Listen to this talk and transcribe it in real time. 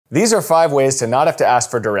These are 5 ways to not have to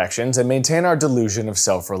ask for directions and maintain our delusion of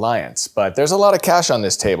self-reliance. But there's a lot of cash on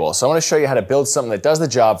this table, so I want to show you how to build something that does the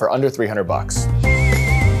job for under 300 bucks.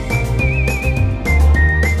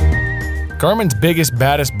 Garmin's biggest,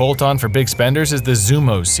 baddest bolt-on for big spenders is the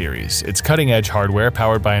Zumo series. It's cutting-edge hardware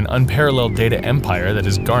powered by an unparalleled data empire that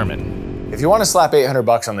is Garmin. If you want to slap 800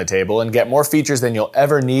 bucks on the table and get more features than you'll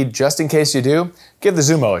ever need just in case you do, give the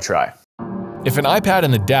Zumo a try. If an iPad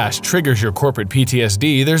in the dash triggers your corporate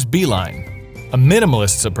PTSD, there's Beeline, a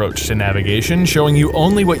minimalist's approach to navigation showing you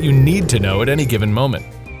only what you need to know at any given moment.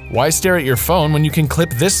 Why stare at your phone when you can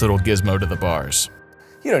clip this little gizmo to the bars?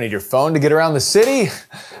 You don't need your phone to get around the city.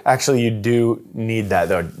 Actually, you do need that,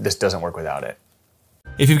 though. This doesn't work without it.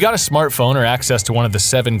 If you've got a smartphone or access to one of the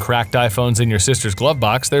 7 cracked iPhones in your sister's glove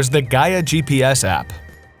box, there's the Gaia GPS app.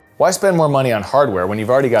 Why spend more money on hardware when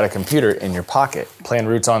you've already got a computer in your pocket? Plan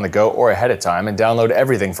routes on the go or ahead of time and download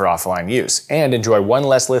everything for offline use. And enjoy 1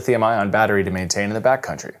 less lithium-ion battery to maintain in the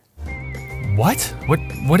backcountry. What?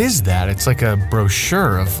 What is that? It's like a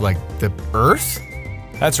brochure of, like, the Earth?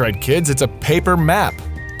 That's right, kids, it's a paper map.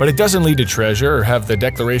 But it doesn't lead to treasure or have the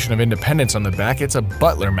Declaration of Independence on the back, it's a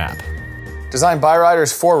Butler map. Designed by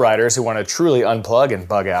riders for riders who want to truly unplug and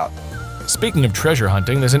bug out. Speaking of treasure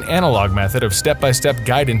hunting, there's an analog method of step-by-step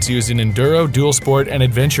guidance used in enduro, dual sport, and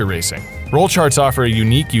adventure racing. Roll charts offer a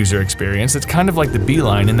unique user experience that's kind of like the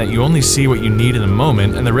Beeline in that you only see what you need in the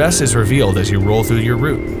moment and the rest is revealed as you roll through your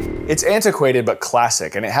route. It's antiquated but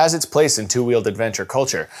classic, and it has its place in two-wheeled adventure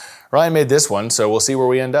culture. Ryan made this one, so we'll see where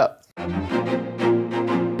we end up.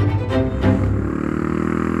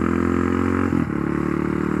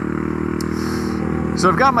 So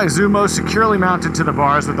I've got my Zumo securely mounted to the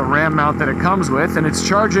bars with the RAM mount that it comes with, and it's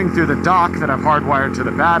charging through the dock that I've hardwired to the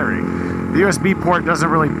battery. The USB port doesn't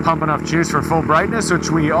really pump enough juice for full brightness, which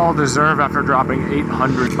we all deserve after dropping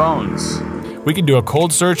 800 bones. We can do a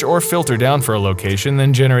cold search or filter down for a location,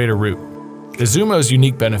 then generate a route. The Zumo's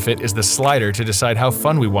unique benefit is the slider to decide how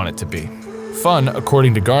fun we want it to be. Fun,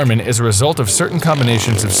 according to Garmin, is a result of certain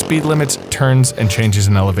combinations of speed limits, turns, and changes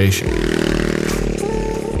in elevation.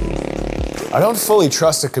 I don't fully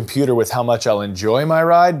trust a computer with how much I'll enjoy my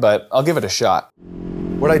ride, but I'll give it a shot.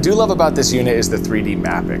 What I do love about this unit is the 3D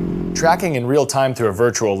mapping. Tracking in real time through a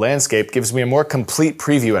virtual landscape gives me a more complete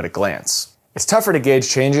preview at a glance. It's tougher to gauge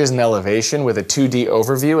changes in elevation with a 2D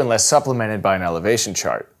overview unless supplemented by an elevation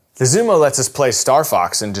chart. The Zumo lets us play Star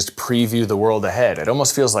Fox and just preview the world ahead. It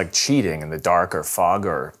almost feels like cheating in the dark or fog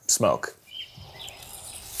or smoke.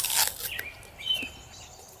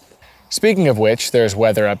 Speaking of which, there's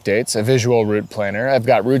weather updates, a visual route planner, I've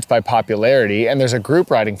got routes by popularity, and there's a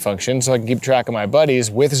group riding function so I can keep track of my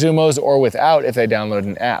buddies with Zumos or without if they download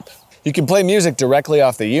an app. You can play music directly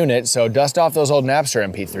off the unit, so dust off those old Napster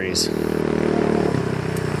MP3s.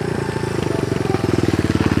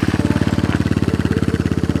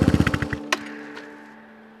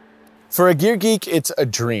 For a gear geek, it's a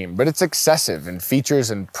dream, but it's excessive in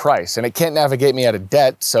features and price, and it can't navigate me out of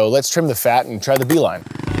debt, so let's trim the fat and try the Beeline.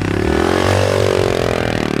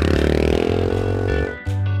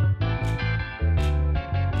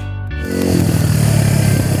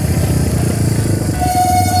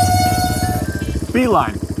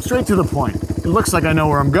 Beeline, straight to the point. It looks like I know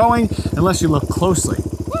where I'm going, unless you look closely.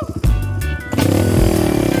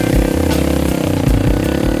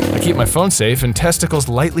 I keep my phone safe and testicles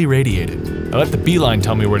lightly radiated. I let the Beeline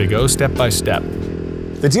tell me where to go step by step.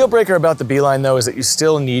 The deal breaker about the Beeline, though, is that you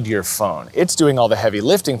still need your phone. It's doing all the heavy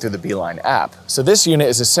lifting through the Beeline app. So this unit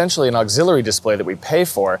is essentially an auxiliary display that we pay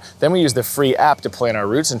for, then we use the free app to plan our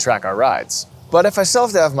routes and track our rides. But if I still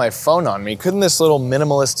have to have my phone on me, couldn't this little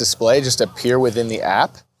minimalist display just appear within the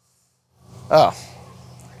app? Oh,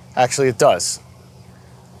 actually it does.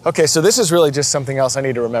 Okay, so this is really just something else I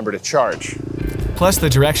need to remember to charge. Plus, the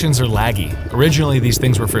directions are laggy. Originally, these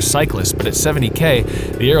things were for cyclists, but at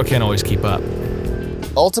 70K, the arrow can't always keep up.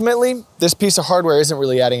 Ultimately, this piece of hardware isn't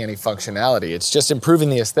really adding any functionality. It's just improving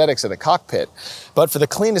the aesthetics of the cockpit. But for the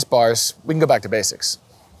cleanest bars, we can go back to basics.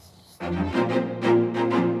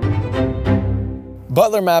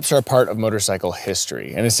 Butler maps are a part of motorcycle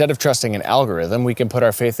history, and instead of trusting an algorithm, we can put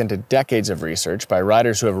our faith into decades of research by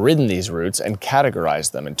riders who have ridden these routes and categorize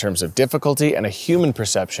them in terms of difficulty and a human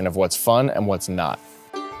perception of what's fun and what's not.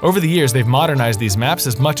 Over the years, they've modernized these maps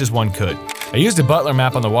as much as one could. I used a Butler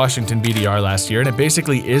map on the Washington BDR last year, and it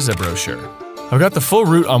basically is a brochure. I've got the full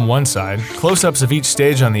route on one side, close-ups of each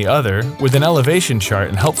stage on the other, with an elevation chart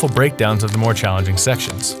and helpful breakdowns of the more challenging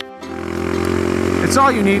sections. It's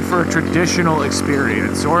all you need for a traditional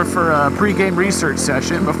experience, or for a pre-game research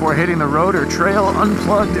session before hitting the road or trail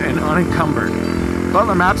unplugged and unencumbered.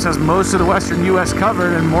 Butler Maps has most of the western US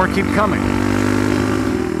covered, and more keep coming.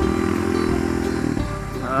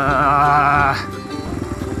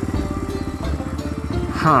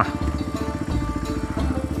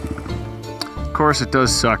 course, it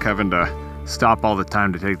does suck having to stop all the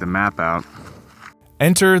time to take the map out.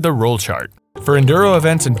 Enter the roll chart. For enduro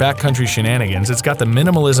events and backcountry shenanigans, it's got the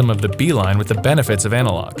minimalism of the beeline with the benefits of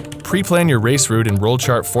analog. Pre-plan your race route in roll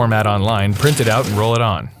chart format online, print it out, and roll it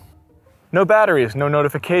on. No batteries, no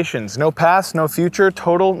notifications, no past, no future,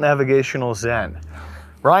 total navigational zen.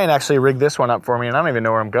 Ryan actually rigged this one up for me and I don't even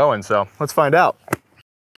know where I'm going, so let's find out.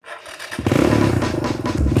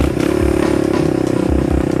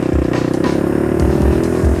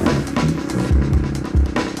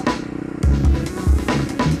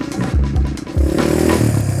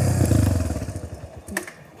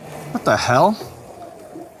 What the hell?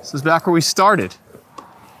 This is back where we started.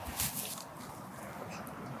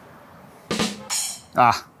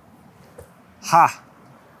 Ah. Ha.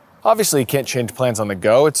 Obviously you can't change plans on the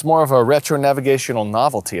go. It's more of a retro navigational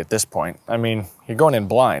novelty at this point. I mean, you're going in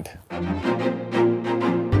blind.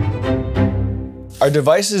 Our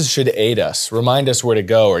devices should aid us, remind us where to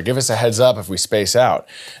go, or give us a heads up if we space out.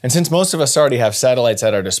 And since most of us already have satellites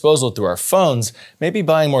at our disposal through our phones, maybe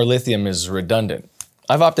buying more lithium is redundant.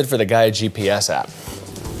 I've opted for the Gaia GPS app.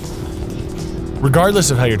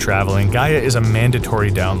 Regardless of how you're traveling, Gaia is a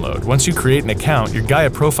mandatory download. Once you create an account, your Gaia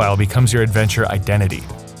profile becomes your adventure identity.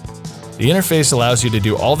 The interface allows you to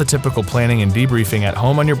do all the typical planning and debriefing at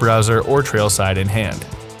home on your browser or Trailside in hand.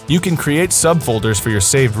 You can create subfolders for your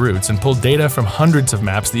saved routes and pull data from hundreds of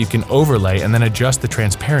maps that you can overlay and then adjust the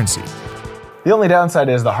transparency. The only downside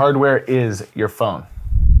is the hardware is your phone.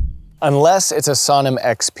 Unless it's a Sonim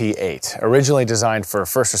XP8. Originally designed for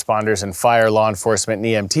first responders and fire, law enforcement,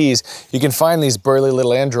 and EMTs, you can find these burly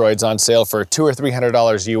little androids on sale for $200 or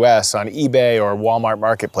 $300 US on eBay or Walmart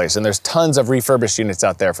Marketplace, and there's tons of refurbished units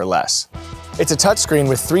out there for less. It's a touchscreen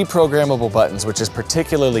with 3 programmable buttons, which is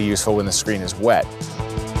particularly useful when the screen is wet.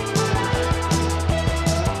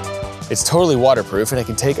 It's totally waterproof and it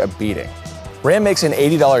can take a beating. Ram makes an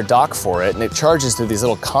 $80 dock for it and it charges through these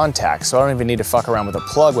little contacts, so I don't even need to fuck around with a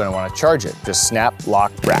plug when I want to charge it. Just snap,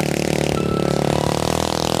 lock, wrap.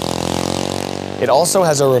 It also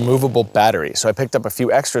has a removable battery, so I picked up a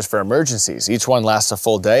few extras for emergencies. Each one lasts a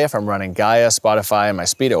full day if I'm running Gaia, Spotify, and my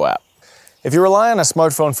Speedo app. If you rely on a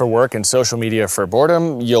smartphone for work and social media for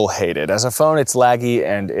boredom, you'll hate it. As a phone, it's laggy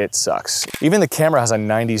and it sucks. Even the camera has a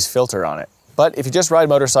 90s filter on it. But if you just ride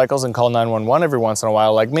motorcycles and call 911 every once in a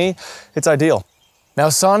while like me, it's ideal. Now,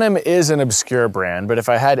 Sonim is an obscure brand, but if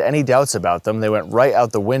I had any doubts about them, they went right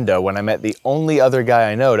out the window when I met the only other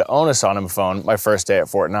guy I know to own a Sonim phone my first day at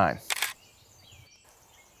Fort 9.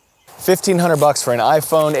 $1,500 for an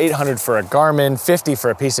iPhone, $800 for a Garmin, $50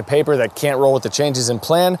 for a piece of paper that can't roll with the changes in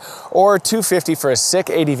plan, or $250 for a sick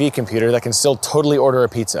ADV computer that can still totally order a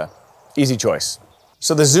pizza. Easy choice.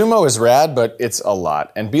 So the Zumo is rad, but it's a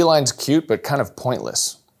lot, and Beeline's cute, but kind of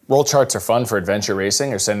pointless. Roll charts are fun for adventure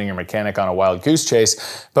racing or sending your mechanic on a wild goose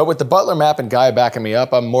chase, but with the Butler map and Gaia backing me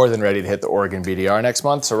up, I'm more than ready to hit the Oregon VDR next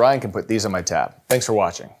month, so Ryan can put these on my tab. Thanks for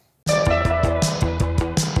watching.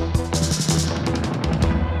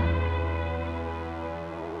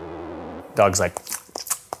 Dog's like...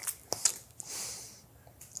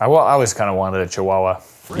 I always kind of wanted a Chihuahua.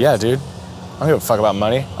 Yeah, dude. I don't give a fuck about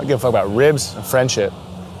money. I give a fuck about ribs and friendship.